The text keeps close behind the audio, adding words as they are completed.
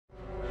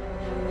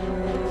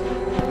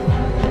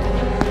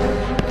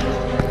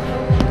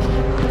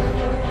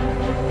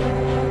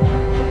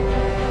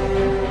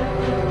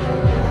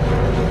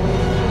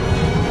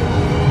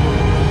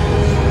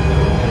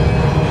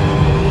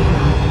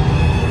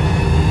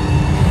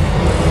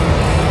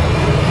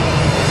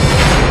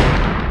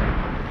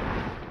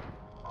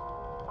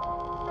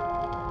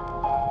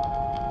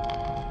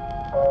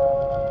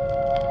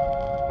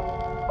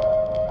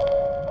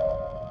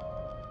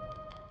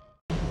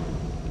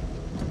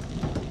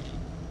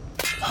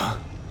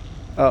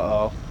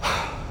Uh-oh.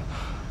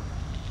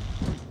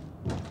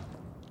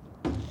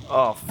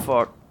 Oh,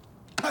 fuck.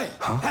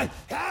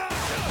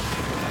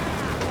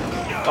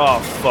 Oh,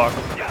 fuck.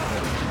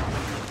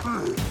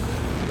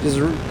 Just,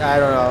 I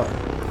don't know.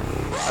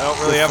 I don't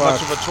really have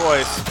much of a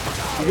choice.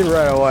 You can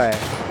run away.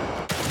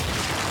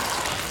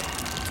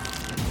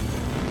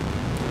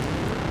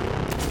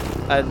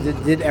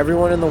 Did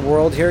everyone in the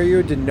world hear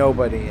you? Did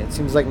nobody? It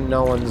seems like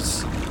no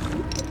one's...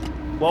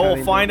 Well,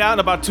 we'll find out in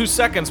about 2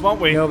 seconds, won't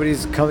we?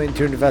 Nobody's coming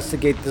to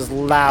investigate this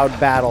loud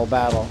battle.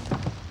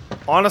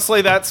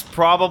 Honestly, that's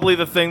probably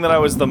the thing that I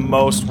was the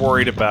most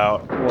worried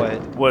about.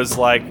 What? Was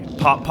like,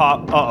 pop,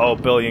 pop, uh-oh,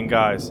 billion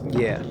guys.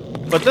 Yeah.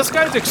 But this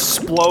guy's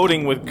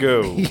exploding with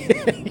goo.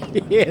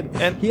 he had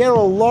a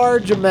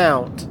large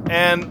amount.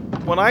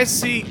 And when I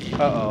see...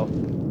 Uh-oh.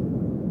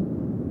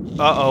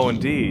 Uh-oh,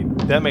 indeed.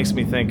 That makes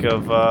me think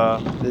of,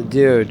 the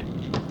dude.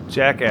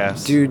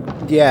 Jackass. Dude,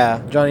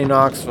 yeah, Johnny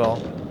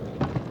Knoxville.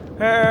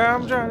 Hey,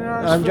 I'm Johnny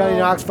Knoxville. I'm Johnny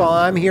Knoxville.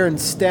 I'm here in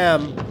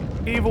STEM.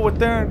 Evil with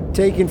them.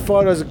 Taking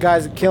photos of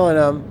guys that killing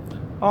them.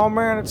 Oh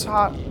man, it's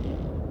hot.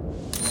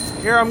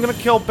 Here, I'm gonna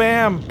kill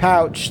Bam.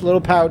 Pouch,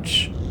 little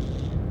pouch.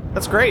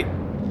 That's great.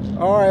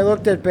 Oh, I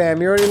looked at Bam.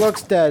 He already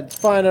looks dead. It's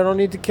fine. I don't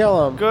need to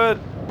kill him. Good.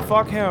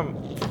 Fuck him.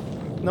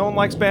 No one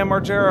likes Bam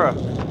Margera.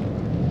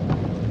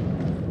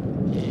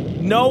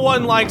 No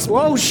one likes...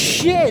 Whoa,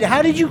 shit!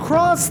 How did you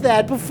cross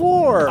that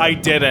before? I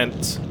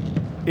didn't.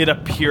 It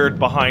appeared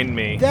behind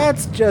me.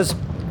 That's just...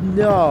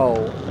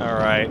 no.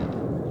 Alright.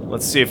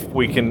 Let's see if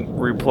we can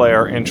replay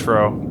our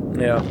intro.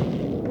 Yeah.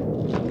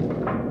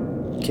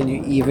 Can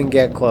you even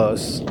get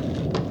close?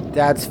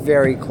 That's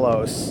very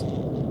close.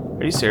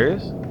 Are you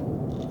serious?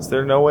 Is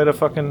there no way to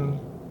fucking...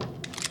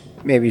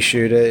 Maybe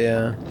shoot it,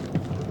 yeah.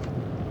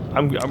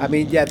 I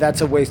mean, yeah,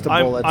 that's a waste of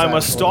bullets. I'm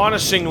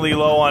astonishingly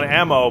low on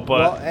ammo,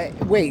 but... Well,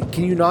 wait,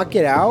 can you not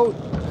get out?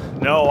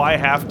 No, I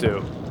have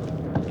to.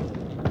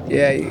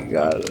 Yeah, you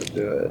gotta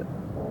do it.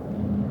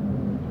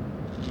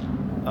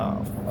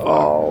 Oh,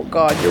 oh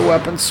god, your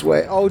weapon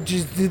sway. Oh,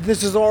 geez,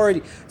 this is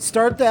already...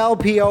 Start the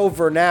LP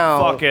over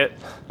now. fuck it.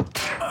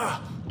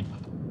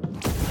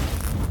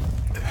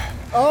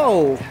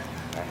 Oh!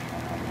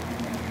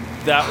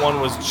 That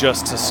one was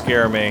just to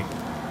scare me.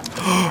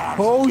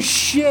 Oh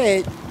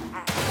shit!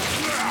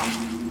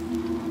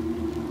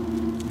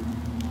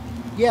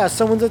 Yeah,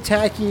 someone's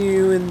attacking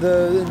you in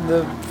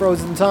the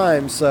frozen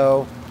time,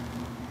 so...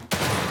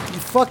 You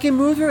fucking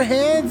move your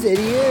hands,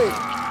 idiot!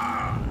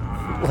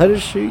 Let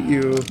us shoot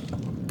you.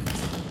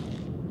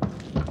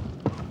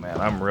 Man,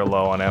 I'm real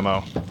low on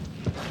ammo.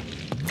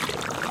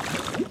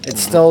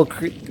 It's still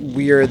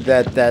weird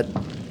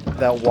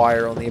that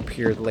wire only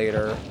appeared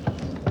later.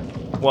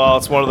 Well,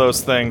 it's one of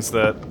those things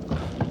that...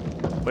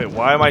 Wait,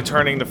 why am I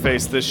turning to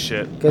face this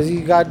shit? Because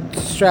you got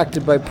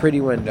distracted by pretty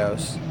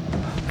windows.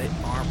 They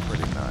are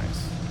pretty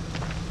nice.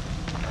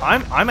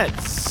 I'm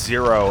at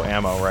 0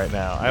 ammo right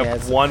now. I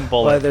have 1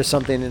 bullet. Well, there's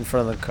something in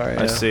front of the car.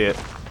 Yeah. I see it.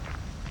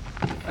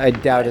 I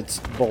doubt it's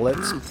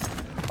bullets.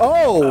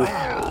 Oh!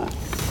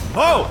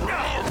 Oh!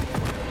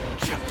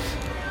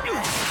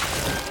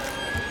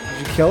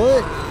 Did you kill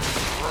it?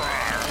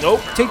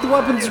 Nope. Take the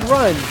weapons and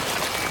run.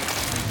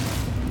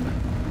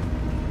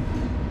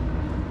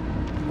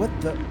 What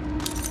the?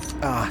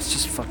 Ah, it's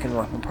just fucking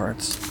weapon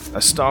parts. I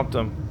stomped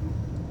him.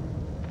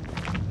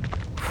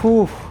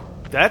 Whew.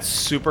 That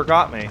super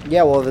got me.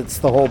 Yeah, well, that's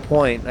the whole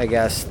point, I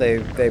guess.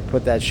 They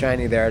put that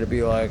shiny there to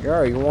be like,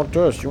 oh, you want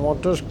this,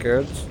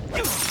 kids.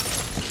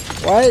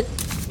 What?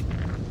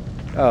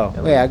 Oh,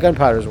 yeah,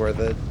 gunpowder's worth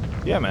it.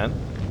 Yeah, man.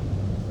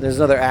 There's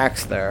another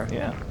axe there.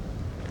 Yeah.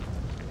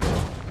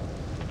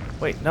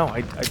 Wait, no,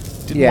 I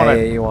didn't Yeah, want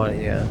to... yeah, you want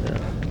it, yeah.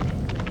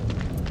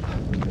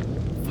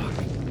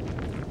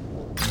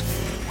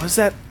 What does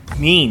that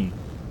mean?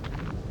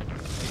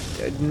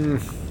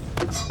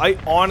 I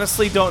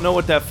honestly don't know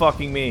what that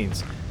fucking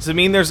means. Does it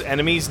mean there's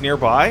enemies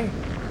nearby?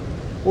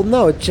 Well,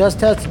 no, it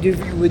just has to do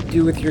with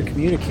your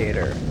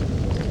communicator.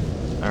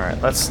 All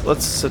right,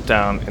 let's sit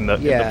down in the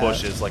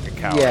bushes like a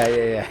cow.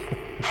 Yeah.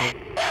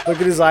 Look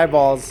at his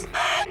eyeballs.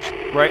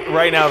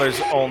 Right now, there's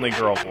only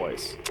girl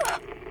voice,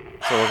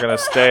 so we're gonna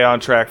stay on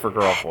track for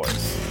girl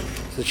voice.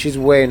 So she's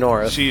way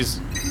north. She's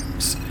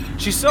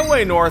so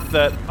way north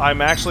that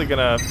I'm actually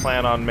gonna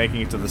plan on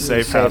making it to the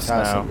safe house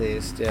now. At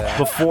least, yeah.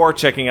 Before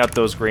checking out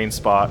those green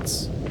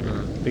spots,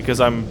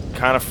 because I'm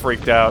kind of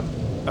freaked out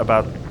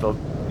about the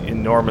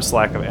enormous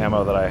lack of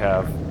ammo that I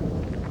have.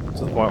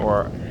 To the point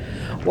where...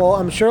 Well,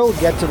 I'm sure it'll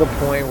get to the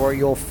point where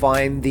you'll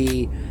find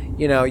the,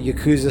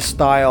 Yakuza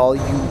style,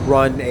 you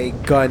run a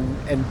gun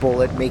and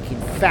bullet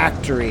making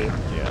factory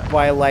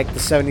by like the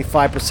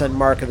 75%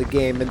 mark of the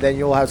game, and then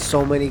you'll have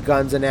so many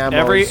guns and ammo.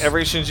 Every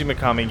Shinji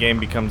Mikami game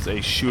becomes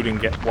a shooting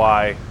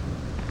why?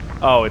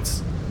 Oh,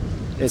 it's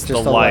just the a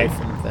life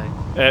thing.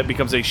 It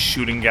becomes a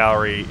shooting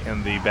gallery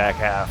in the back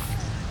half.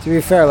 To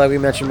be fair, like we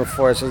mentioned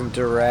before, this isn't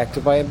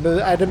direct, but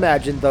I'd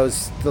imagine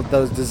those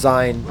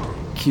design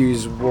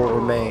cues will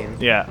remain.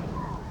 Yeah.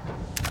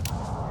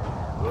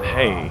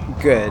 Hey.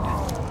 Good.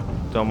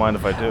 Don't mind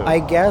if I do. I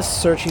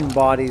guess searching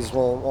bodies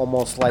will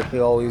almost likely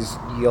always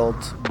yield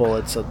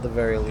bullets at the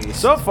very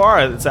least. So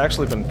far, it's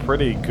actually been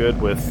pretty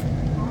good with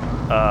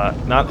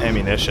not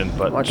ammunition,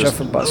 but Watch just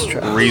out for bus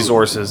traps.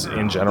 resources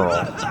in general.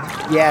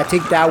 Yeah,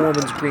 take that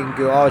woman's green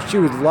goo. Oh, she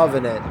was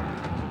loving it.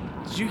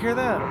 Did you hear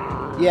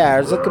that? Yeah,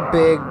 there's like a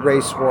big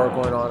race war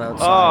going on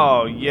outside.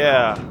 Oh,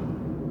 yeah.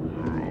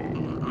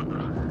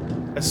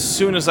 As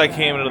soon as I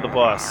came into the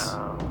bus.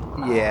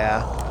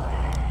 Yeah.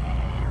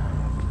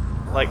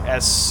 Like,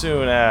 as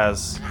soon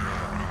as.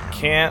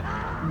 Can't.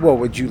 What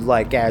would you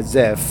like as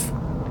if?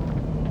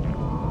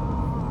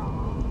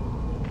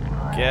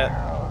 Get.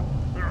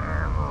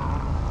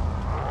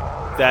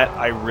 That,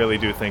 I really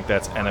do think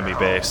that's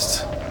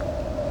enemy-based.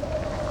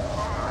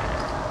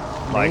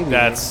 Like,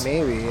 that's...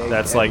 Maybe.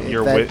 That's like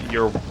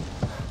you're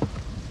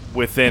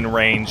within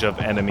range of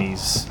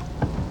enemies.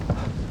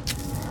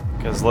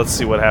 Because let's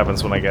see what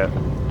happens when I get...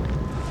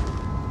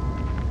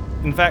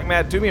 In fact,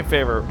 Matt, do me a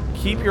favor.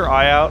 Keep your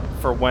eye out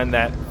for when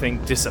that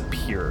thing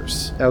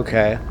disappears.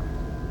 Okay.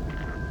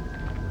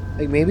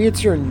 Like, maybe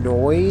it's your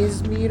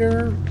noise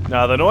meter?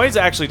 Now, the noise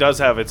actually does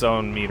have its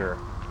own meter.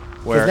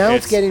 Where Now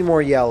it's getting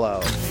more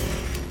yellow.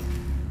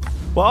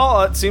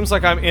 Well, it seems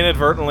like I'm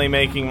inadvertently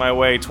making my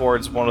way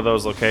towards one of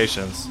those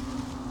locations.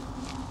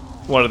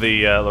 One of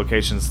the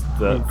locations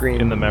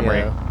in the memory.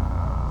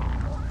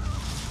 Yeah.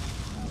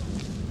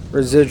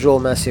 Residual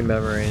messy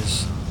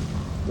memories.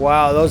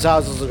 Wow, those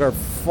houses are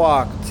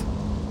fucked.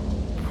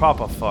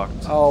 Proper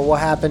fucked. Oh, what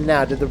happened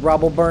now? Did the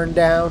rubble burn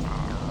down?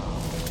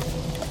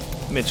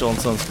 Mitchell and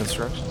Sons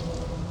Construction.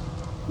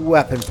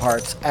 Weapon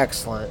parts,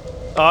 excellent.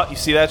 Oh, you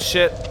see that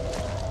shit?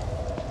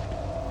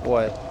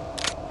 What?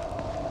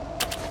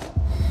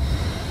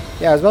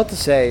 Yeah, I was about to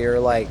say, you're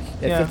like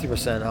at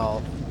 50%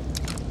 health.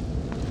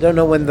 Don't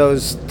know when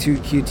those 2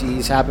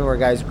 QTEs happened where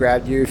guys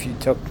grabbed you if you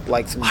took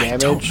like some damage. I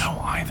don't know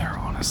either,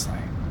 honestly.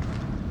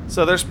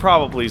 So there's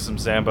probably some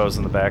Zambos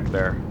in the back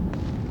there.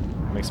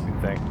 Makes me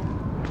think.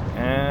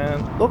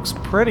 And looks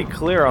pretty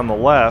clear on the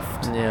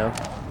left. Yeah.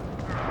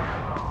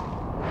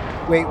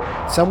 Wait,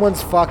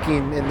 someone's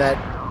fucking in that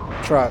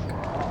truck.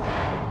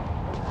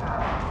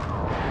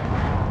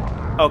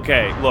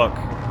 Okay, look.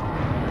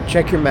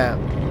 Check your map.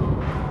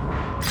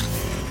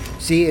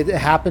 See, it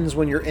happens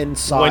when you're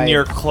inside. When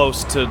you're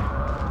close to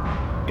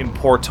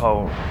important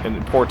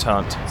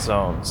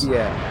zones.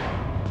 Yeah.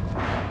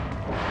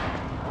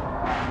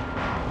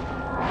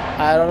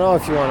 I don't know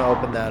if you want to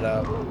open that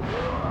up.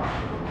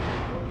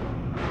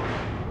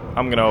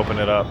 I'm gonna open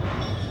it up.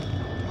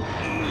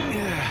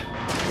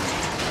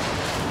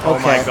 Oh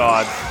my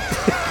god.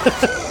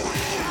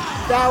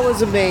 That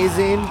was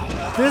amazing.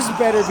 This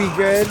better be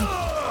good.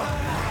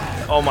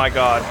 Oh my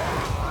god.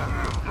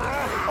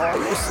 Oh,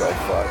 you're so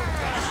fucked.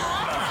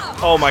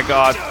 Oh my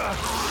god.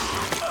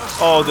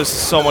 Oh, this is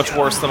so much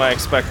worse than I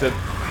expected.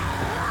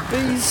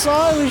 But you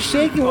saw it was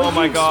shaking. What Oh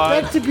my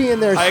god. Expect to be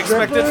in there? I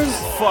expected Strippers?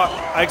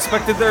 I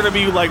expected there to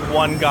be like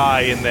one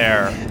guy in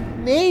there.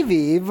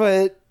 Maybe,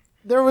 but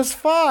there was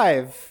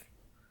 5.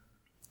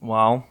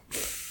 Well,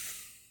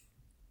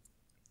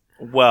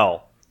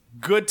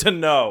 good to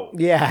know.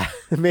 Yeah,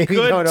 maybe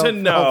Good don't to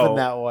open know.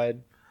 that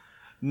one.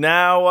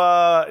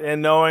 Now,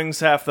 and knowing's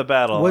half the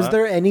battle. Was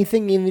there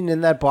anything even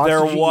in that box?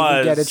 There Did you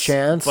was. even get a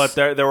chance? But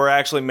there were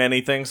actually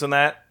many things in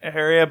that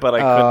area, but I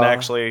couldn't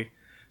actually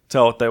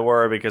tell what they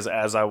were because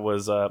as I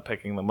was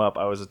picking them up,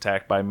 I was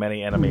attacked by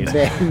many enemies.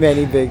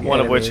 Many big One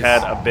enemies. of which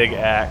had a big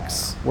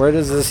axe. Where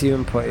does this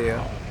even put you?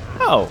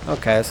 Oh,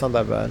 Okay, it's not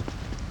that bad.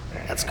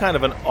 that's kind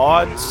of an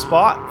odd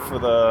spot for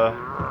the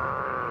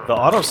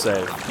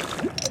autosave.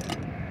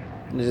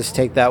 You just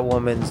take that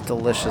woman's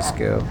delicious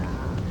goo.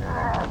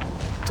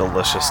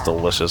 Delicious,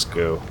 delicious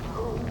goo.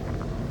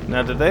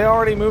 Now, did they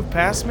already move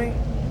past me?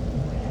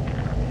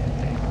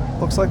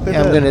 Looks like they Yeah,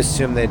 did. I'm gonna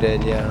assume they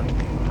did, yeah.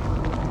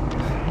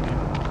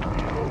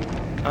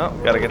 Oh,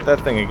 gotta get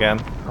that thing again.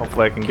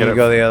 Hopefully I can get You it.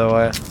 go the other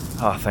way.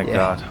 Oh, thank Yeah.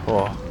 God.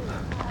 Oh.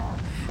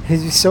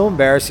 It's so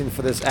embarrassing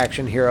for this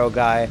action hero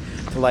guy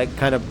to like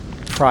kind of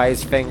pry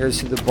his fingers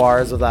through the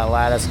bars of that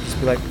lattice and just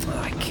be like, oh,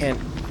 I can't.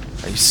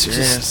 Are you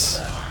serious?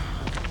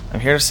 I'm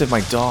here to save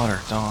my daughter.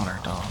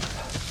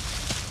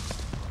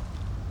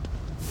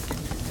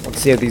 Let's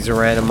see if these are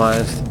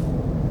randomized.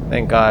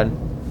 Thank God.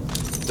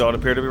 Don't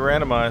appear to be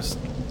randomized.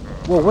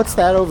 Well, what's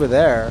that over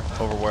there?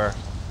 Over where?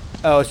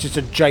 Oh, it's just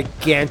a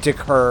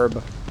gigantic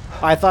herb.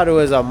 I thought it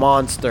was a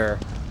monster.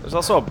 There's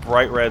also a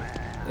bright red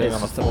thing It's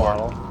on the just a floor.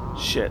 bottle.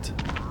 Shit.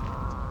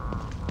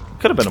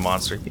 Could have been a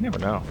monster. You never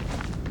know.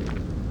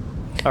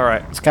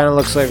 Alright. This kind of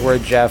looks like where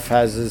Jeff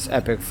has his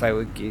epic fight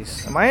with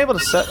geese. Am I able to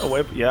set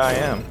away? Yeah, I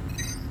am.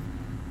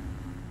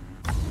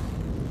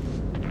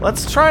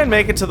 Let's try and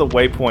make it to the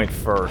waypoint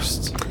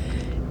first.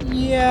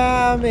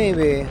 Yeah,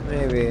 maybe.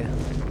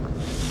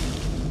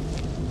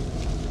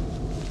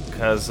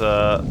 Because,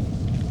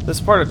 this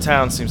part of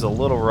town seems a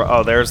little...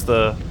 Oh, there's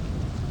the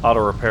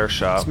auto repair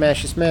shop.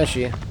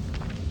 Smashy.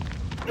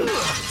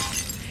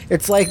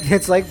 It's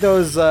like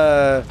those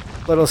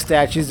little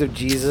statues of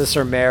Jesus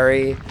or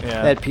Mary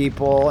that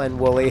people and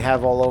Willie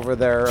have all over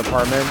their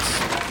apartments.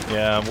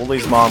 Yeah,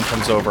 Woolie's mom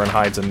comes over and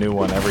hides a new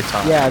one every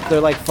time. Yeah,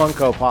 they're like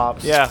Funko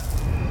Pops. Yeah.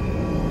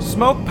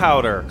 Smoke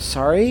powder.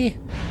 Sorry?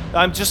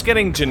 I'm just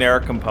getting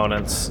generic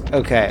components.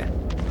 Okay.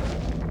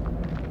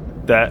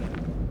 That.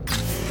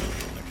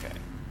 Okay.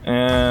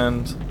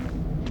 And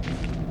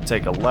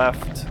take a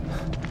left.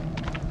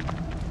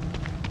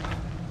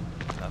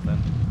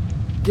 Nothing.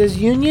 Does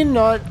Union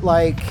not,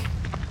 like,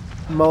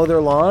 mow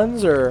their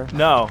lawns, or...?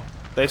 No.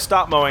 They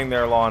stopped mowing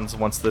their lawns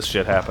once this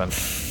shit happened.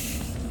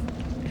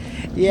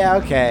 Yeah,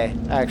 okay,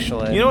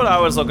 actually. You know what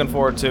I was looking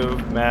forward to,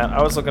 Matt?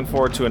 I was looking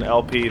forward to an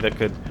LP that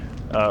could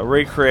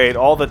recreate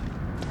all the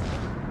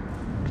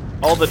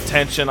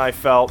tension I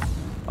felt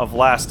of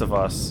Last of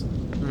Us.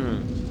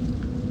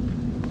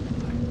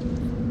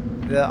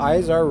 The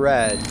eyes are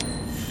red.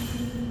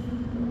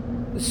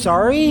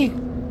 Sorry?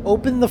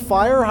 Open the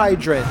fire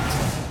hydrant.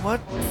 What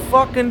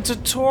fucking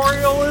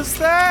tutorial is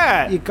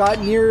that? You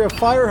got near a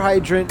fire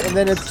hydrant and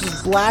then it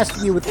just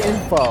blasted you with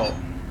info.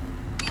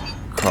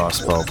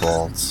 Crossbow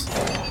bolts.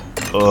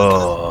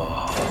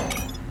 Ugh.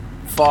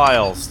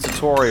 Files,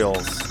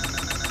 tutorials.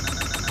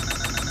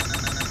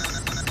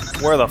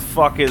 Where the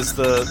fuck is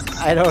the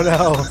I don't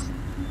know.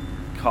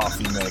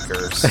 coffee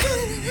makers?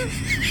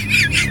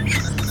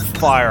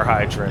 Fire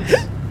hydrants.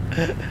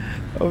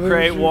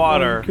 Create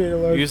water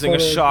using a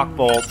shock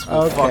bolt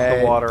will fuck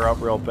the water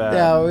up real bad.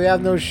 Yeah, we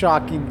have no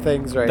shocking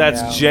things right now.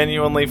 That's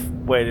genuinely...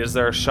 Wait, is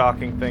there a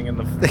shocking thing in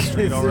the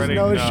street already?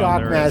 There's no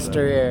Shockmaster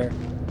there here.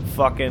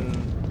 Fucking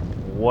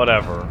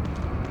whatever.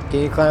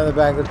 Can you climb the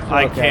back of the...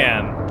 I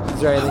can.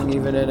 Is there anything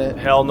even in it?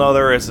 Hell no,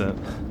 there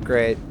isn't.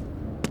 Great.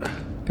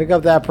 Pick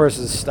up that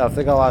person's stuff.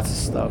 They got lots of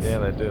stuff. Yeah,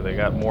 they do. They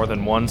got more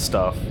than one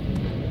stuff.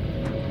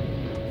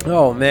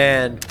 Oh,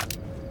 man.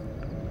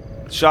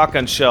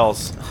 Shotgun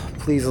shells.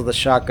 Please let the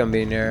shotgun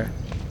be near.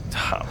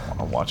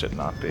 I'll watch it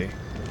not be.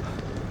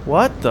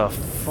 What the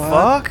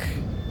fuck?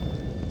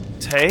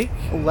 Take?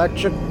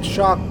 Electric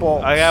shock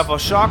bolt. I have a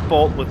shock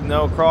bolt with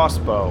no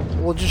crossbow.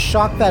 We'll just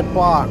shock that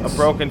box. A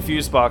broken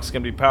fuse box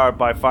can be powered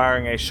by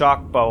firing a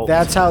shock bolt.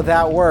 That's how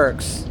that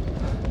works.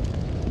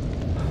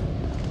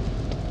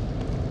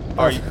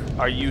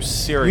 Are you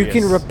serious? You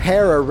can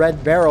repair a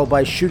red barrel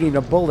by shooting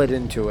a bullet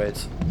into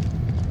it.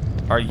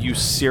 Are you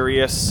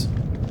serious,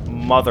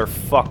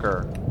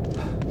 motherfucker?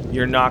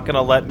 You're not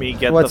gonna let me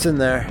get What's in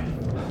there?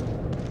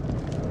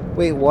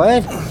 Wait,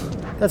 what?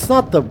 That's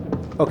not the...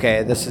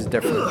 Okay, this is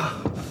different.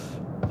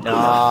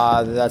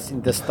 Ah, that's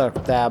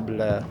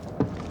indestructible.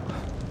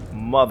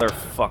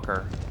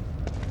 Motherfucker.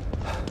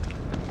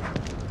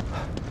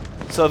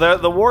 So by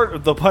the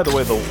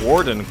way, the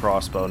Warden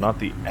crossbow, not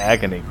the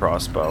Agony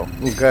crossbow,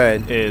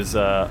 Good. is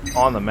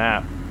on the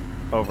map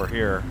over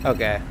here.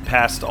 Okay.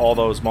 Past all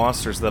those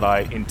monsters that I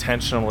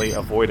intentionally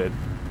avoided.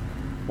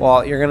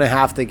 Well, you're gonna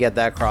have to get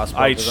that crossbow.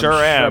 I sure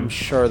am. I'm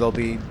sure there'll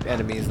be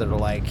enemies that are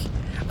like,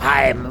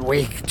 I'm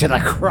weak to the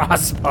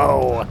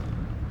crossbow.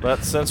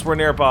 But since we're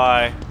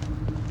nearby,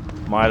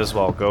 might as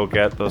well go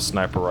get those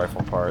sniper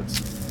rifle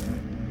parts.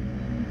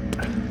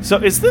 So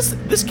is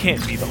this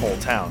can't be the whole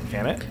town,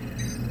 can it?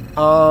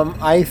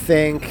 I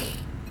think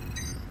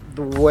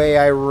the way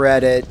I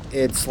read it,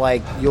 it's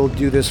like you'll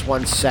do this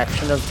one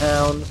section of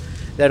town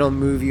that'll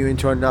move you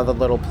into another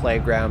little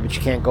playground, but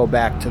you can't go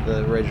back to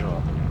the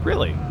original.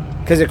 Really?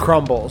 Because it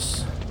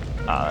crumbles.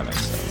 Ah, that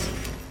makes sense.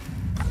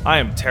 I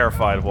am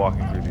terrified of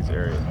walking through these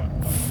areas.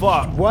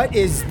 Fuck. What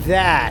is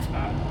that?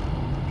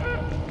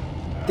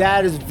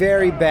 That is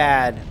very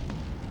bad.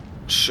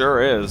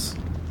 Sure is.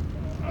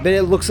 But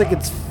it looks like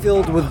it's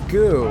filled with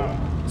goo.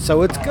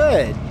 So it's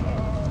good.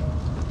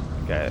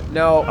 Okay.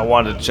 No. I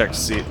wanted to check to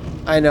see.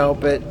 I know,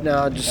 but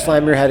no, just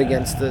slam your head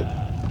against it.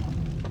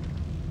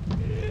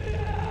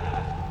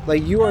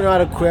 Like, you are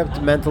not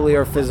equipped mentally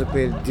or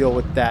physically to deal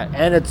with that.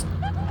 And it's...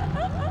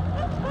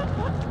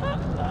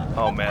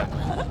 Oh, man.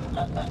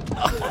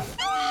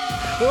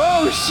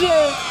 Oh,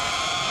 shit!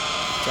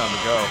 Time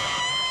to go.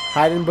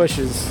 Hide in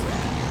bushes.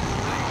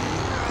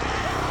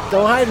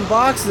 Don't hide in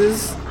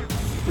boxes.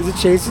 Is it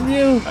chasing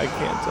you? I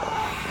can't tell.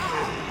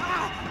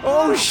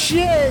 Oh,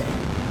 shit!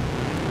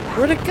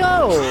 Where'd it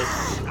go?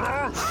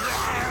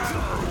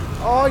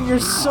 Oh, you're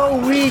so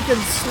weak and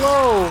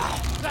slow.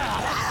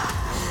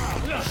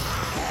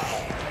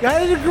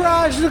 Got in the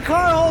garage, the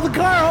car hole, the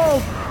car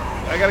hole.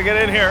 I gotta get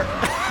in here.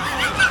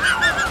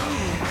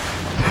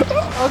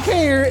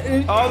 Okay, you're...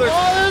 Oh,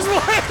 there's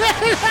one.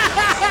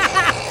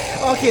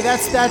 Okay,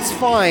 that's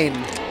fine.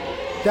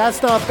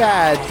 That's not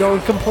bad.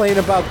 Don't complain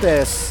about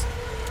this.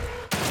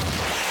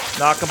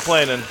 Not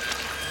complaining.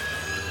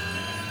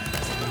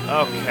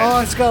 Okay.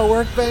 Oh, it's got a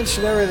workbench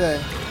and everything.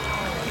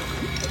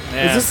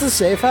 Man. Is this the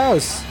safe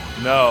house?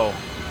 No.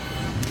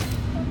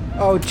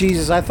 Oh,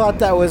 Jesus, I thought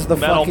that was the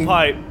Metal fucking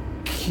pipe.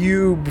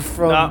 cube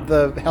from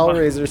the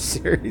Hellraiser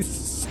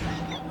series.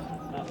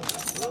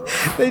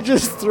 They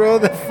just throw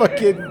the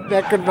fucking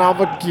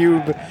Necronomicon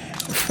cube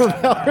from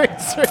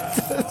Hellraiser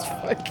into this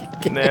fucking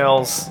game.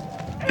 Nails.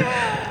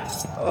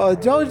 Oh,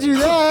 don't do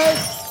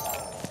that!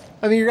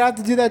 I mean, you're gonna have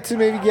to do that to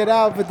maybe get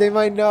out, but they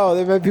might know.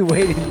 They might be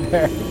waiting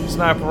there.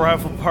 Sniper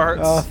rifle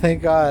parts. Oh,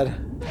 thank God.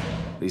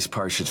 These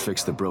parts should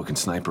fix the broken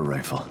sniper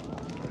rifle.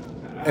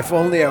 If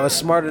only I was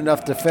smart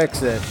enough to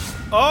fix it.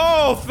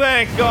 Oh,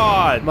 thank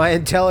God! My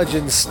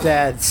intelligence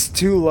stats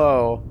too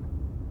low.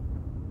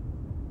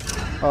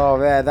 Oh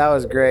man, that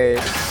was great.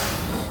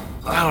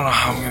 I don't know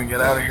how I'm gonna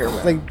get out of here,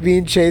 man. Like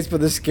being chased by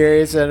the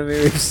scariest enemy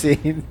we've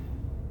seen.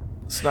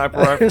 Sniper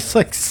rifle. There's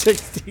like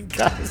 16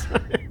 guys.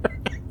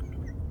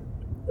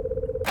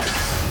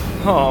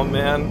 Oh,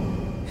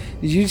 man.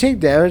 Did you take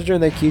damage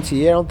during that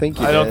QTE? I don't think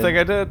you did. I don't think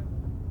I did.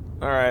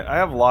 Alright, I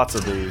have lots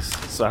of these.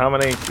 So how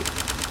many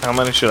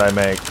should I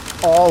make?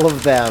 All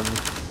of them.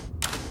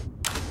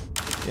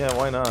 Yeah,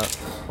 why not?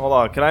 Hold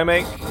on, can I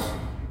make...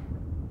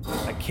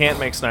 I can't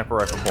make sniper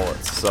rifle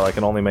bullets, so I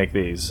can only make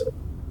these.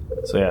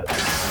 So yeah,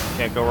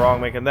 can't go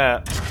wrong making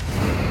that.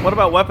 What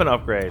about weapon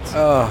upgrades?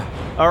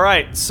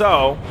 Alright,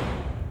 so...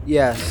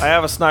 Yes. I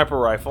have a sniper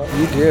rifle.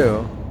 You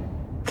do.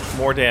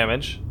 More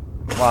damage.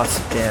 Lots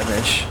of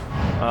damage.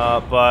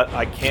 But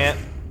I can't...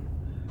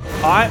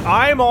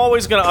 I'm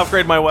always gonna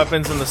upgrade my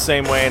weapons in the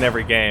same way in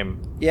every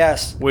game.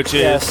 Yes. Which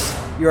is... Yes.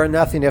 You are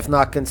nothing if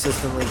not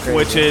consistently crazy.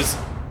 Which is...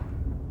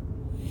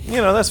 You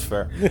know, that's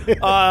fair.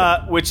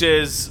 Which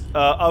is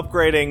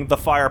upgrading the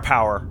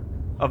firepower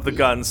of the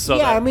guns. So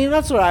yeah, that, I mean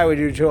that's what I would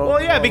do too. Well,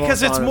 yeah,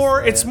 because it's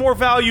more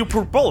value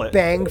per bullet.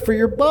 Bang for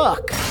your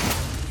buck.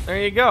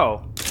 There you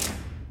go.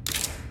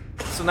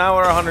 So now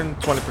we're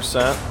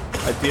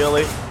 120%,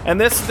 ideally, and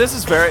this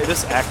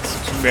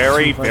acts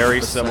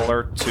very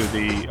similar to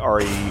the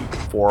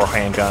RE4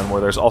 handgun,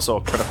 where there's also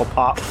a critical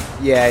pop.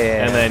 Yeah.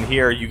 And then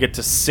here you get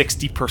to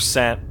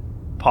 60%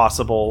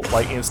 possible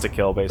like insta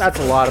kill, basically. That's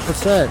a lot of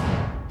percent.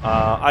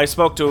 I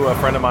spoke to a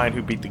friend of mine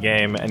who beat the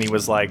game, and he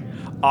was like,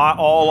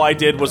 all I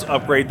did was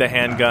upgrade the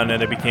handgun,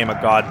 and it became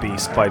a god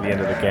beast by the end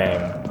of the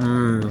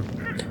game.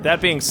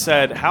 That being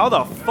said, how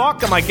the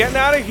fuck am I getting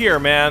out of here,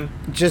 man?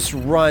 Just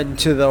run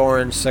to the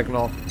orange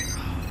signal.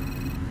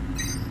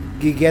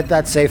 You get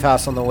that safe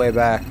house on the way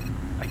back.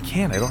 I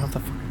can't, I don't have the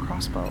fucking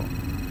crossbow.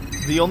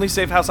 The only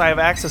safe house I have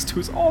access to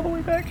is all the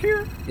way back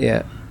here.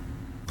 Yeah.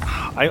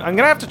 I'm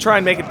gonna have to try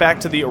and make it back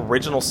to the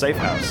original safe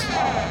house.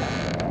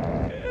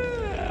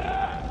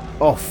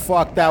 Oh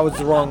fuck, that was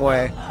the wrong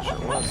way.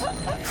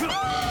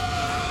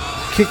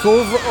 Kick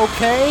over,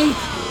 okay?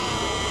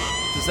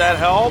 Does that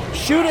help?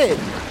 Shoot it!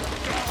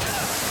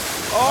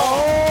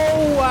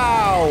 Oh,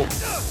 wow!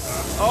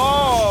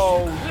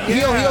 Oh,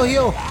 yeah.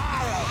 Heal.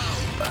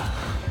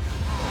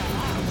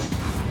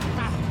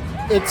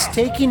 It's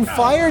taking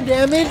fire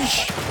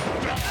damage.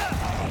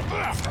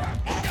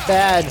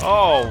 Bad.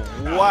 Oh,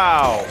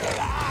 wow.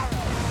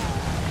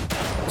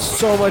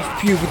 So much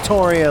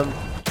pugatorium.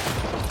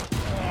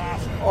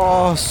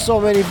 Oh, so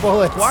many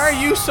bullets. Why are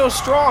you so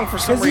strong for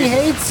some reason?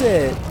 Because he hates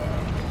it.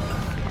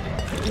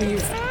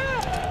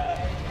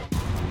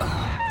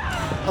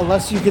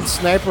 Unless you could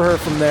sniper her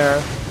from there.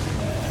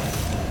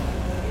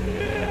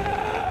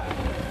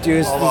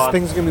 Dude, this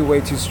thing's gonna be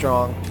way too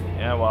strong.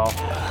 Yeah, well.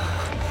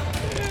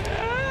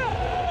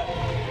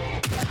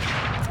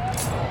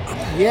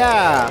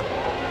 Yeah.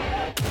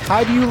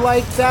 How do you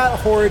like that,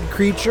 horrid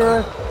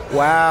creature?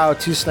 Wow,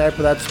 2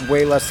 sniper, that's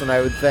way less than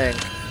I would think.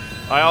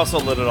 I also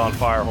lit it on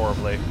fire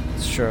horribly.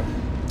 It's true.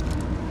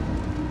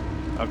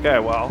 Okay,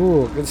 well.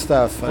 Ooh, good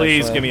stuff.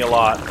 Please actually. give me a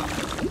lot.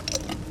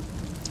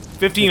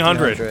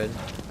 1,500.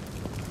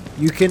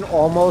 You can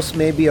almost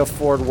maybe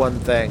afford one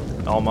thing.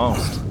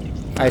 Almost.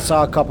 I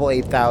saw a couple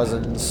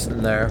 8,000s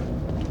in there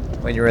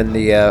when you're in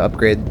the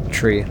upgrade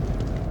tree.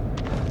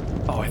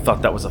 Oh, I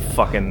thought that was a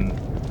fucking...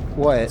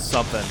 What?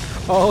 Something.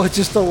 Oh, it's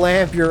just a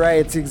lamp. You're right.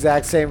 It's the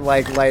exact same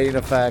like lighting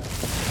effect.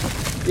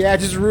 Yeah,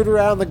 just root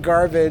around the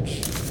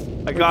garbage.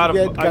 I got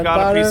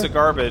a piece of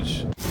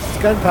garbage. It's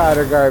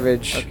gunpowder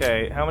garbage.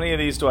 Okay, how many of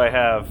these do I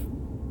have?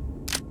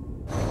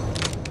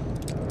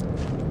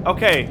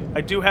 Okay,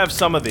 I do have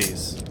some of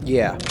these.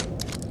 Yeah.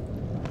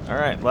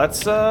 Alright,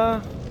 let's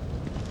What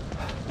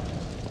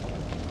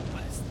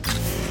is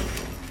this?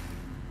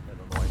 That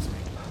annoys me.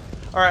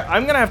 Alright,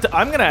 I'm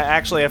gonna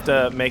actually have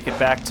to make it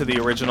back to the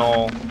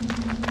original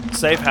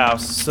safe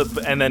house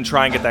and then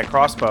try and get that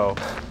crossbow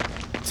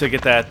to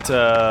get that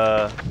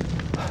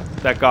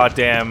that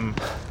goddamn,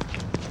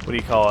 what do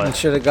you call it? We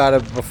should have got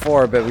it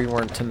before, but we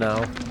weren't to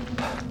know.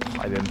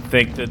 I didn't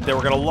think that they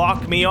were gonna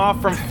lock me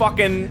off from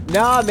fucking...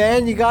 Nah,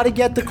 man, you gotta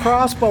get the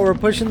crossbow. We're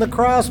pushing the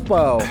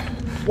crossbow.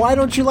 Why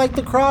don't you like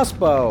the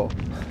crossbow?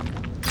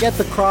 Get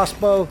the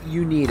crossbow,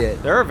 you need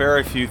it. There are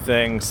very few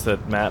things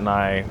that Matt and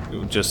I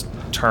just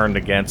turned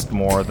against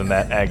more than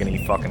that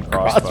agony fucking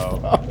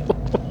crossbow.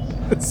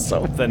 It's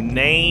so... The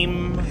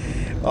name...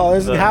 Oh,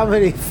 there's how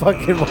many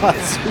fucking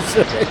monsters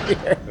are in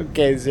here?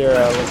 Okay, 0,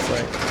 looks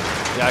like.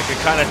 Yeah, I could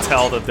kind of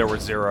tell that there were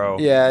 0.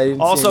 Yeah.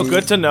 Also,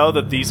 good to know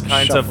that these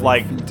kinds of,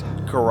 like, feet.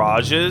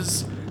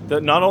 Garages,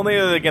 that not only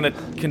are they going to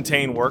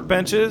contain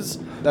workbenches...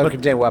 They'll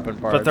contain weapon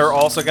parts. But they're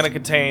also going to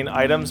contain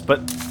items, but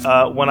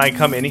when I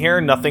come in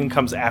here, nothing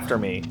comes after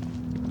me.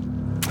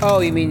 Oh,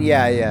 you mean,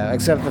 yeah.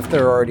 Except if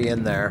they're already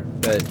in there,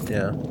 but,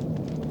 yeah.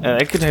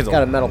 And it contains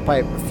got a metal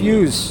pipe.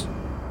 Fuse.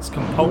 It's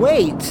component.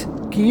 Wait!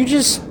 Can you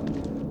just...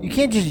 You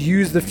can't just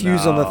use the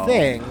fuse on the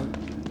thing.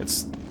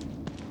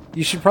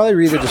 You should probably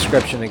read the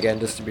description again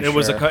just to be sure.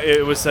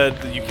 It was said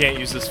that you can't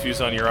use this fuse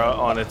on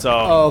on its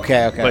own. Oh,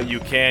 okay. But you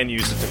can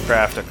use it to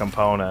craft a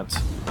component.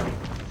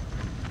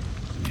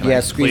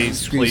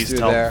 Squeeze through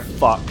tell there.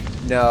 Fuck.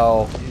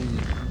 No.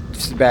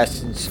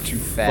 Sebastian's too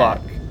fat.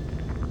 Fuck.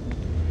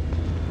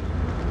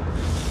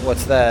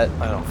 What's that?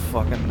 I don't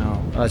fucking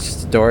know. Oh, it's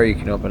just a door you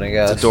can open, I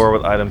guess. It's a door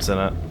with items in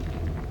it.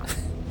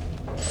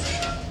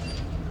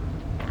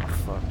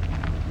 Fuck.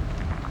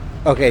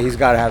 Okay, he's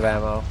got to have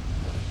ammo.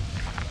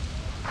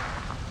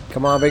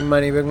 Come on, big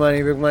money, big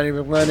money, big money,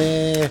 big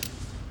money.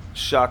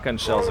 Shotgun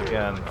shells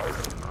again.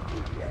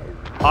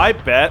 I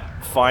bet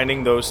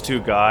finding those two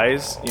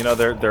guys, you know,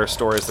 their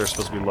stories, they're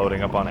supposed to be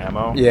loading up on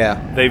ammo.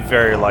 Yeah. They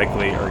very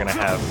likely are gonna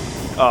have.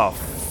 Oh,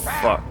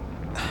 fuck.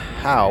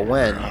 How?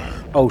 When?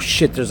 Oh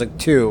shit, there's like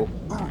two.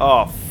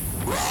 Oh,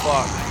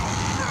 fuck.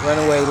 Run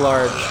away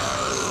large.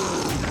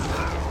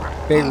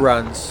 Big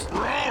runs.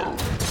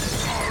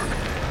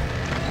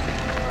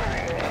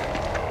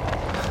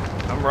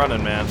 I'm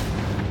running, man.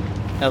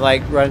 And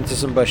like run into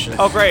some bushes.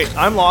 Oh, great.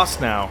 I'm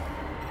lost now.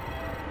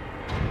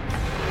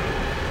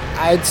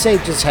 I'd say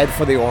just head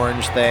for the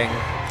orange thing.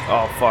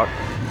 Oh, fuck.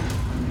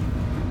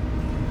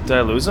 Did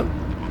I lose him?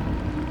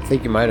 I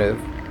think you might have.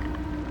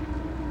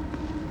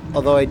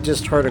 Although I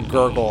just heard a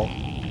gurgle.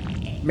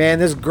 Man,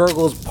 this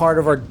gurgle is part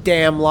of our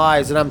damn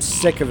lives, and I'm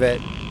sick of it.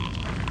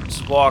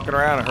 Just walking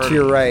around. I heard To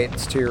your right.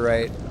 It's to your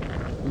right.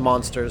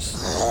 Monsters.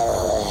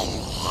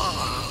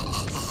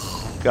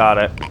 Got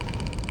it.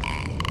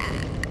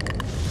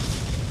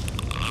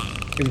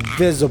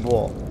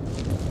 Invisible.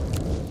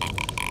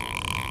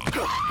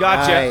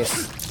 Gotcha.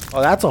 Nice.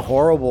 Oh, that's a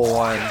horrible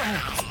one.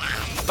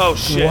 Oh,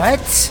 shit.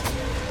 What?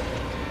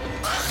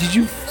 Did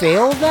you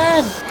fail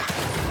that?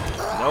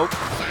 Nope.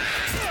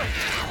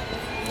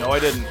 No, I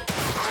didn't.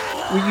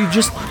 Well,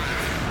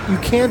 you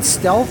can't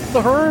stealth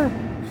her?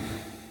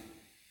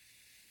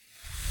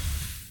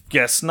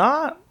 Guess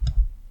not.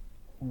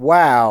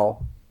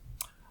 Wow.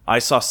 I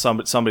saw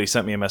somebody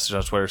sent me a message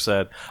on Twitter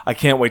said, "I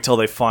can't wait till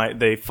they fight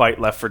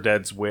Left 4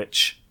 Dead's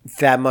witch."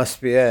 That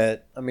must be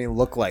it. I mean,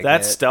 look like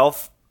That it.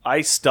 stealth. I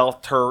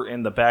stealthed her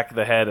in the back of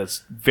the head.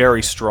 It's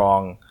very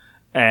strong,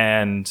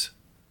 and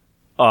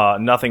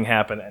nothing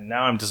happened. And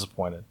now I'm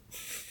disappointed.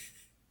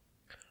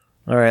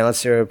 All right, let's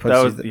see what it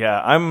puts you.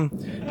 Yeah, I'm.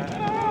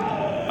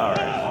 All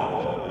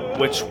right.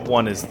 Which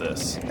one is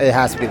this? It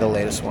has to be the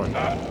latest one.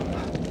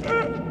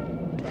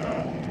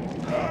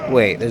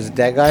 Wait, there's a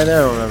dead guy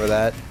there? I don't remember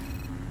that.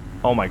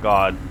 Oh my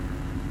god.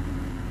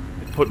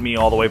 It put me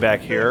all the way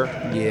back here.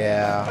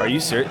 Yeah. Are you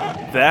serious?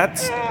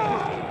 That's...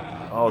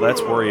 Oh,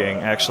 that's worrying,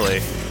 actually.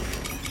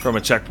 From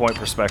a checkpoint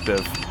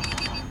perspective.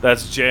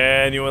 That's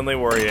genuinely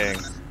worrying.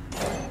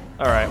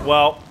 Alright,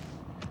 well...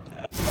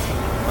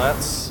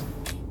 Let's...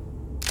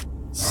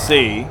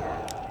 see...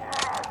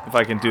 if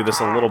I can do this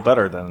a little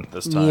better than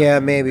this time. Yeah,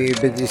 maybe,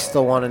 but you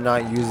still want to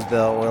not use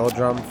the oil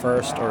drum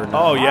first, or no?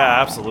 Oh,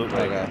 yeah, absolutely.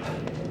 Okay.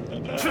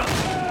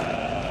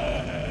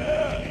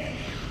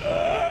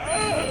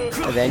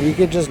 And then you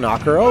could just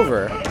knock her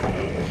over.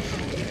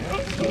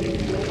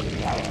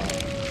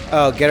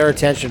 Oh, get her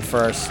attention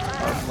first.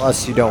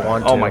 Unless you don't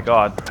want to. Oh my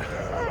god.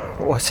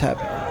 What's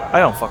happening? I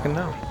don't fucking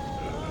know.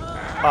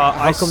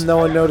 How come no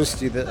one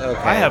noticed you?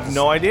 Okay. I have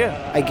no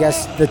idea. I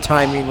guess the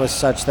timing was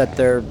such that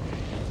their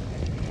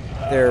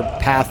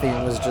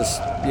pathing was just,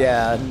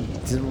 yeah,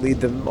 didn't lead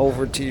them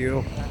over to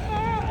you.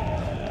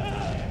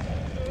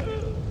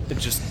 It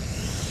just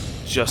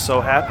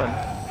so happened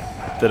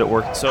that it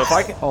worked. So if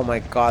I can... Oh my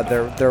god,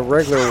 their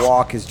regular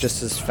walk is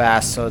just as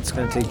fast, so it's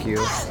gonna take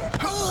you.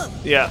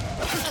 Yeah.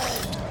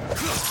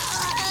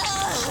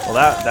 Well,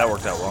 that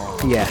worked out well.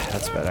 Yeah,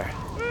 that's better.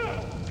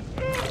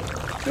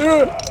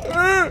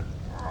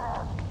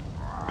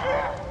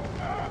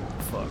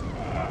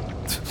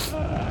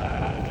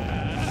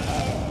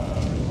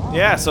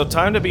 Yeah, so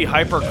time to be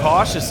hyper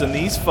cautious in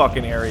these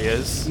fucking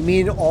areas. You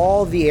mean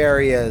all the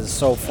areas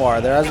so far?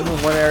 There hasn't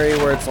been one area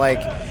where it's like,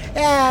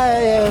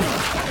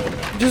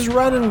 just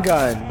run and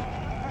gun.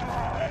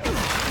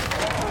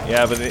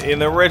 Yeah, but in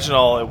the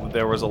original,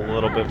 there was a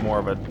little bit more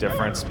of a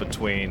difference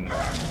between,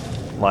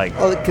 like...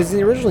 Oh, because in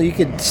the original you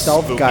could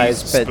stealth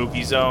guys, but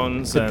spooky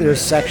zones. But and,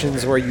 there's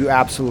sections where you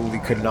absolutely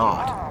could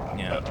not.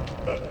 Yeah.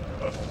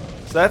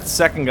 So that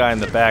second guy in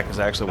the back is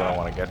actually what I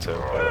want to get to.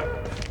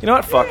 You know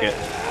what? Fuck it.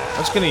 I'm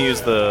just gonna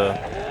use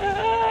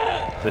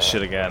this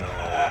shit again.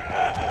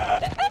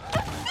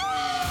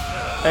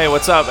 Hey,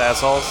 what's up,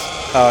 assholes?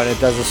 Oh, and it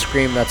does a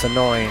scream that's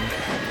annoying.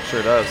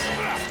 Sure does.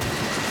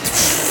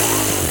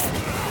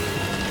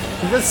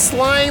 The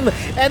slime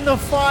and the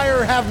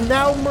fire have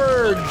now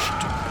merged.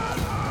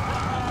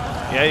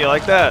 Yeah, you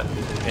like that?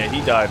 Yeah,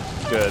 he died.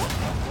 Good.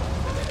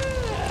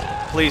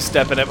 Please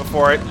step in it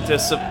before it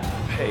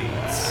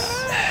dissipates.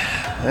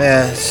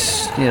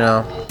 Yes, you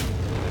know.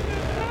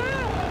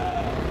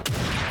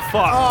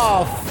 Fuck.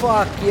 Oh,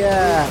 fuck,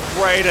 yeah.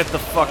 Right at the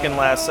fucking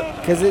last...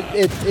 Because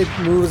it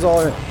moves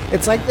all...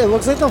 It's like... It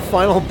looks like the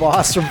final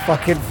boss from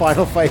fucking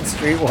Final Fight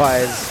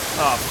Streetwise.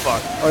 Oh,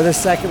 fuck. Or the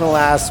second to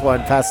last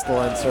one,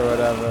 Pestilence or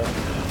whatever.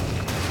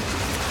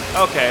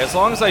 Okay, as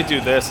long as I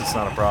do this, it's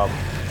not a problem.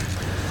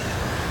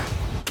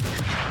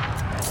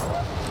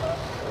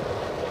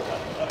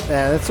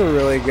 Yeah, that's a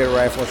really good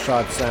rifle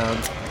shot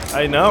sound.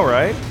 I know,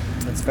 right?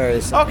 That's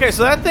very Okay,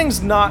 so that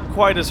thing's not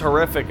quite as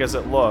horrific as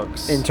it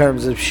looks. in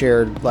terms of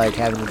shared, like,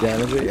 having to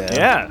damage it.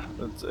 Yeah,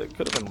 it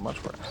could have been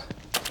much worse.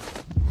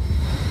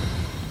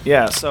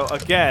 Yeah, so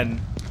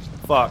again,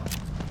 fuck.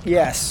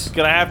 Yes.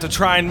 Gonna have to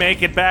try and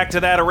make it back to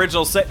that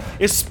original set,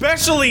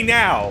 especially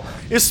now.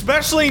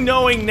 Especially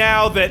knowing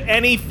now that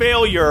any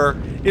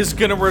failure is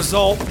gonna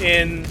result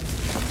in,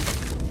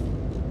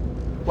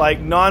 like,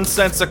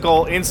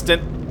 nonsensical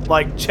instant,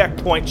 like,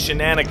 checkpoint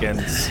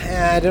shenanigans.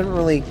 I don't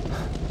really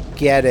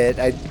get it.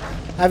 I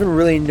haven't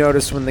really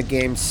noticed when the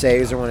game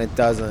saves or when it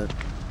doesn't.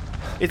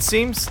 It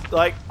seems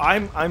like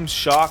I'm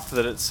shocked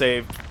that it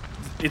saved.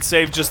 It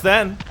saved just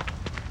then.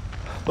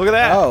 Look at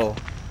that. Oh.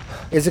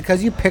 Is it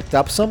because you picked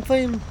up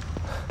something?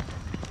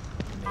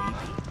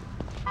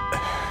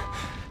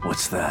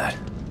 What's that?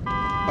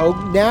 Oh,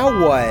 now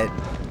what?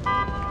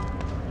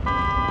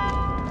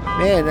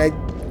 Man,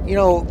 you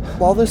know,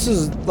 while this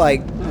is,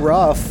 like,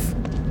 rough,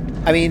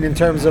 I mean, in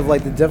terms of,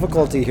 like, the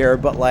difficulty here,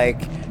 but,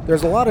 like,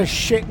 there's a lot of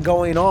shit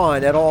going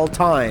on at all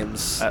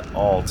times. At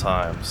all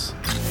times.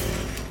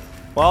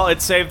 Well,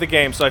 it saved the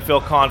game, so I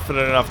feel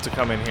confident enough to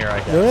come in here, I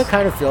guess. You know what it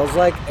kind of feels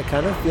like? It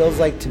kind of feels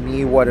like, to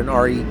me, what an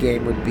RE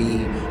game would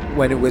be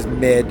when it was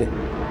mid-virus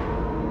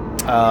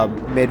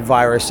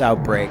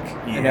outbreak.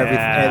 And everything,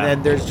 and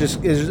then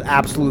there's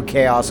absolute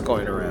chaos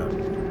going around.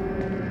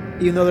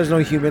 Even though there's no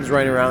humans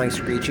running around, like,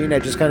 screeching, I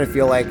just kind of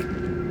feel like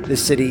the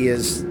city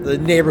is, the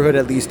neighborhood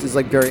at least, is,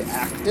 like, very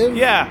active.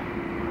 Yeah,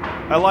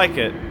 I like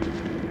it.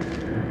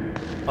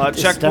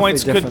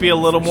 Checkpoints could be a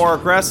little more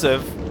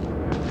aggressive,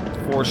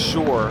 for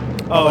sure.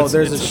 Oh,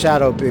 there's a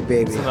shadow, big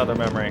baby. It's another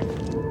memory.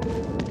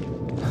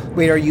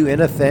 Wait, are you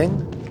in a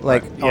thing?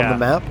 Like, on the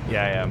map?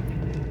 Yeah, I am.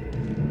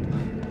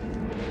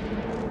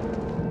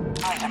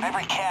 Guys, if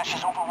every cache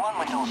is overrun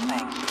with those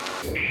things.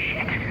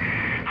 Shit.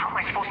 How am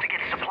I supposed to get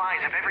supplies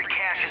if every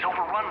cache is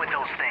overrun with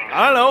those things?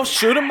 I don't know.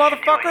 Shoot him,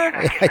 motherfucker.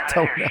 I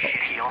don't know.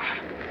 Shit heels.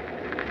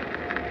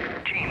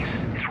 James,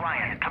 it's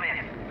Ryan. Come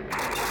in.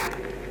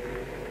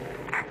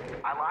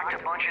 I locked a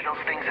bunch of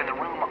those things in the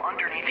room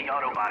underneath the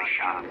auto body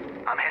shop.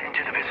 I'm heading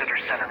to the visitor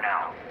center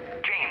now.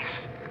 James,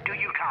 do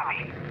you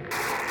copy?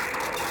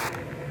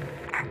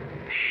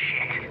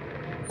 Shit.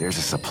 There's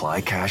a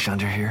supply cache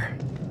under here.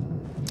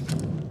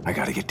 I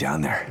gotta get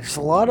down there. There's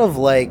a lot of,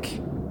 like,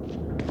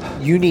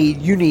 you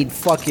need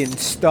fucking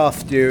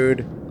stuff,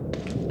 dude.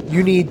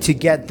 You need to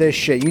get this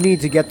shit. You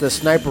need to get the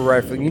sniper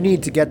rifle. You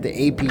need to get the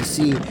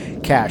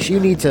APC cache. You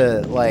need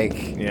to,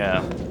 like...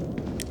 Yeah.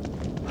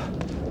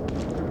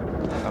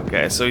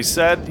 Okay, so he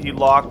said he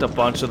locked a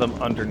bunch of them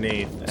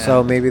underneath.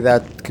 So maybe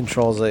that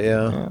controls it,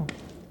 yeah.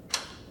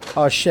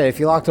 Oh shit, if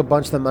you locked a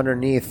bunch of them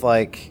underneath,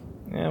 like...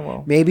 Yeah,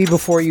 well... Maybe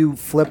before you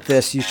flip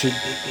this, you should,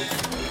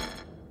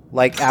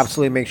 like,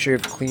 absolutely make sure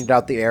you've cleaned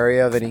out the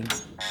area of any,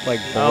 like,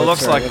 Oh, it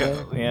looks like...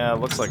 anything. it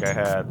looks like I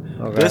had.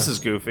 Okay. This is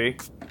goofy.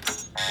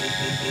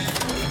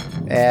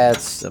 Yeah,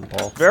 it's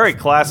simple. Very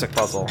classic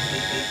puzzle.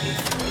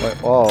 Wait,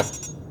 oh.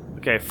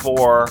 Okay,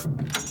 4.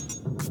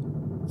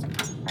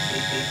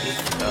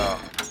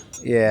 Oh.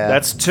 Yeah.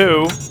 That's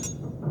 2.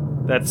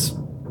 That's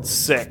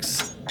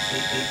 6.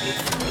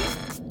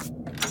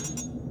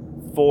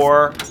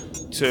 4,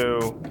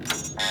 2.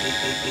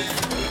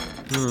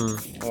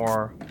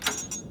 4.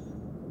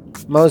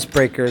 Most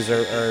breakers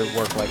are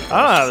work like I this. don't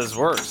know how this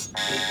works.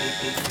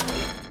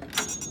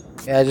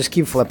 Yeah, just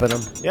keep flipping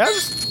them. Yeah,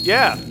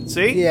 yeah.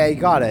 See? Yeah, you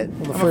got it.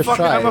 On the first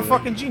try. I'm a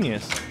fucking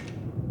genius.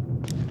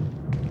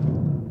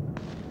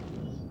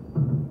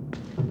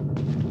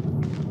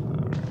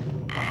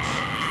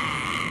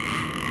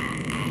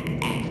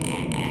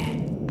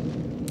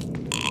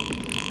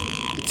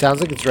 It sounds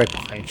like it's right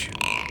behind you.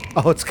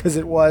 Oh, it's because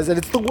it was, and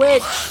it's the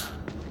witch!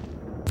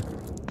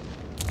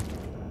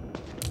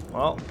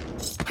 Well,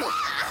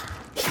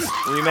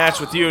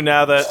 rematch with you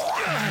now that...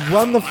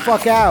 Run the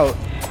fuck out.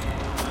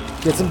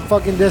 Get some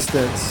fucking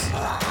distance.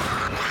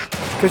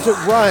 Because it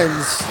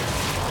runs.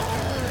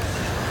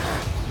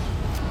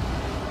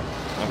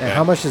 Okay. Man,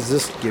 how much does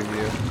this give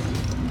you?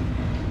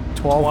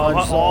 1,200?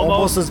 Well,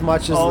 almost as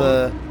much as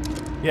the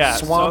Yeah,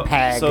 swamp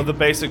hag. So the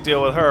basic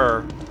deal with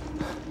her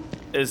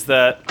is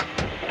that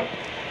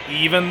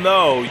even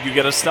though you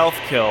get a stealth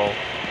kill,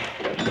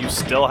 you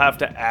still have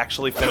to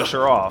actually finish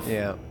her off.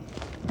 Yeah.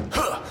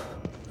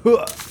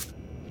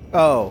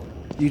 Oh,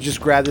 you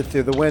just grabbed it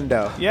through the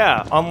window.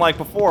 Yeah, unlike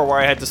before where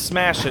I had to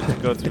smash it to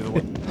go through the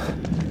window.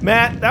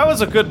 Matt, that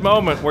was a good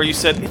moment where you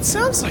said, it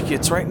sounds like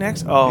it's right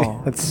next.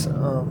 Oh. It's,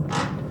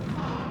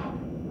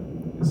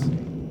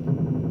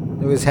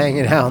 it was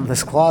hanging out in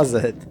this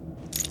closet.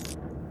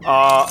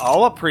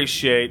 I'll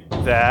appreciate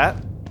that.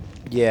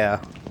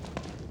 Yeah.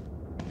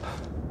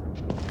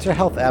 It's your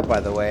health app, by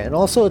the way. And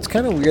also, it's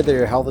kind of weird that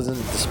your health isn't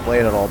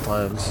displayed at all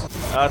times.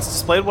 It's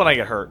displayed when I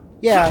get hurt.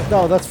 Yeah,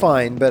 no, that's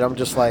fine, but I'm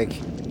just like...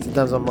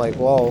 Sometimes I'm like,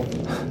 whoa.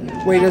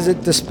 Wait, does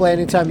it display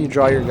anytime you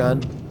draw your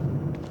gun?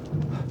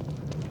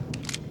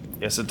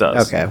 Yes, it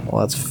does. Okay,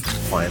 well that's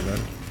fine then.